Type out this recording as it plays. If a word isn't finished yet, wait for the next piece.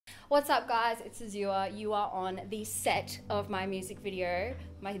What's up guys, it's Azure. You are on the set of my music video,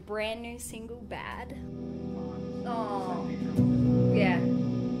 my brand new single, Bad. Oh, yeah. I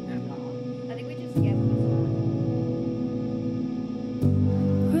think we just get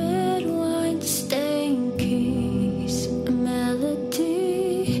red wine stained keys, a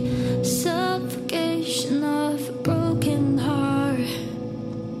melody, suffocation of a broken heart,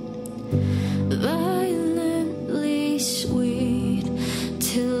 violently sweet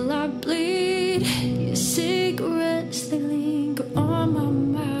till I bleed. Your cigarettes, they linger on my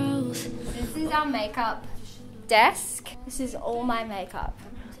mouth. This is our makeup desk. This is all my makeup.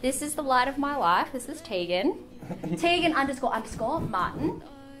 This is the light of my life. This is Teagan. Teagan __ Martin.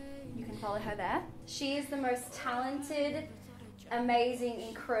 You can follow her there. She is the most talented, amazing,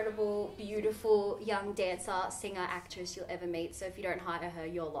 incredible, beautiful young dancer, singer, actress you'll ever meet. So if you don't hire her,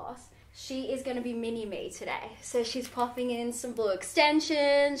 you're lost. She is going to be mini me today. So she's popping in some blue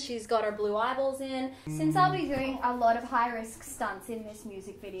extensions. She's got her blue eyeballs in. Since I'll be doing a lot of high-risk stunts in this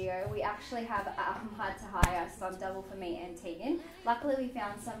music video, we actually have had to hire a stunt double for me and Teagan. Luckily, we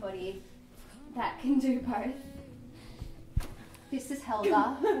found somebody that can do both. This is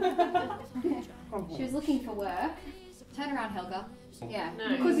Helga. She was looking for work. Turn around, Helga. Yeah, no.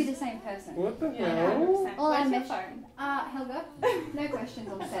 It could be the same person. What the hell? All I met phone. Helga, no questions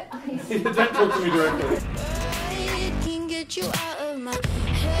on set, please. Don't talk to me directly. I can get you out of my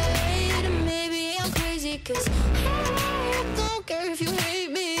head. Maybe I'm crazy, cause I don't care if you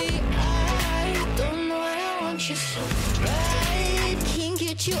hate me. I don't know I want you so right. Can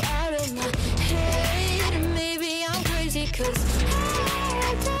get you out of my head. Maybe I'm crazy, cause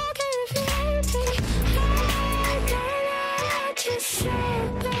I don't care if you hate me. I don't want you so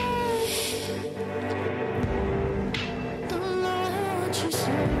bad. Don't know I want you so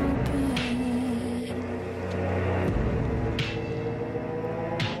bad.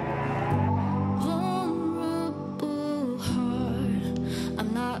 Vulnerable heart,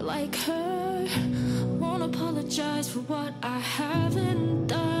 I'm not like her. Won't apologize for what I haven't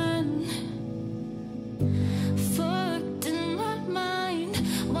done. Fucked in my mind,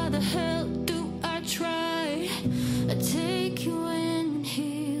 why the hell do I try? I take you in and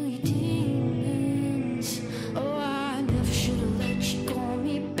heal your demons. Oh, I never should have let you call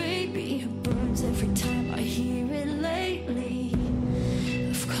me baby. It burns every time I hear it lately.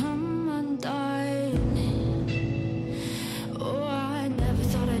 I've come undone. Oh, I never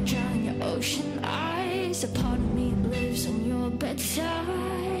thought I'd drown in your ocean eyes. A part of me lives on your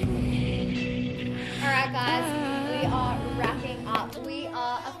bedside. Alright guys, we are wrapping up. We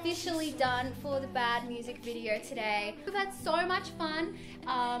are officially done for the Bad music video today. We've had so much fun.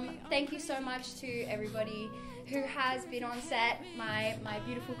 Thank you so much to everybody who has been on set. My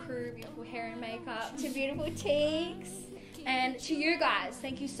beautiful crew, beautiful hair and makeup, to beautiful Teags. And to you guys,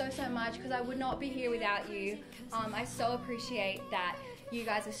 thank you so much, because I would not be here without you. I so appreciate that you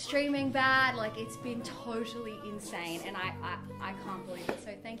guys are streaming Bad. Like, it's been totally insane, and I can't believe it.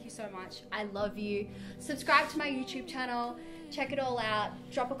 So thank you so much. I love you. Subscribe to my YouTube channel. Check it all out.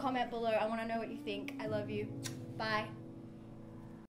 Drop a comment below. I want to know what you think. I love you. Bye.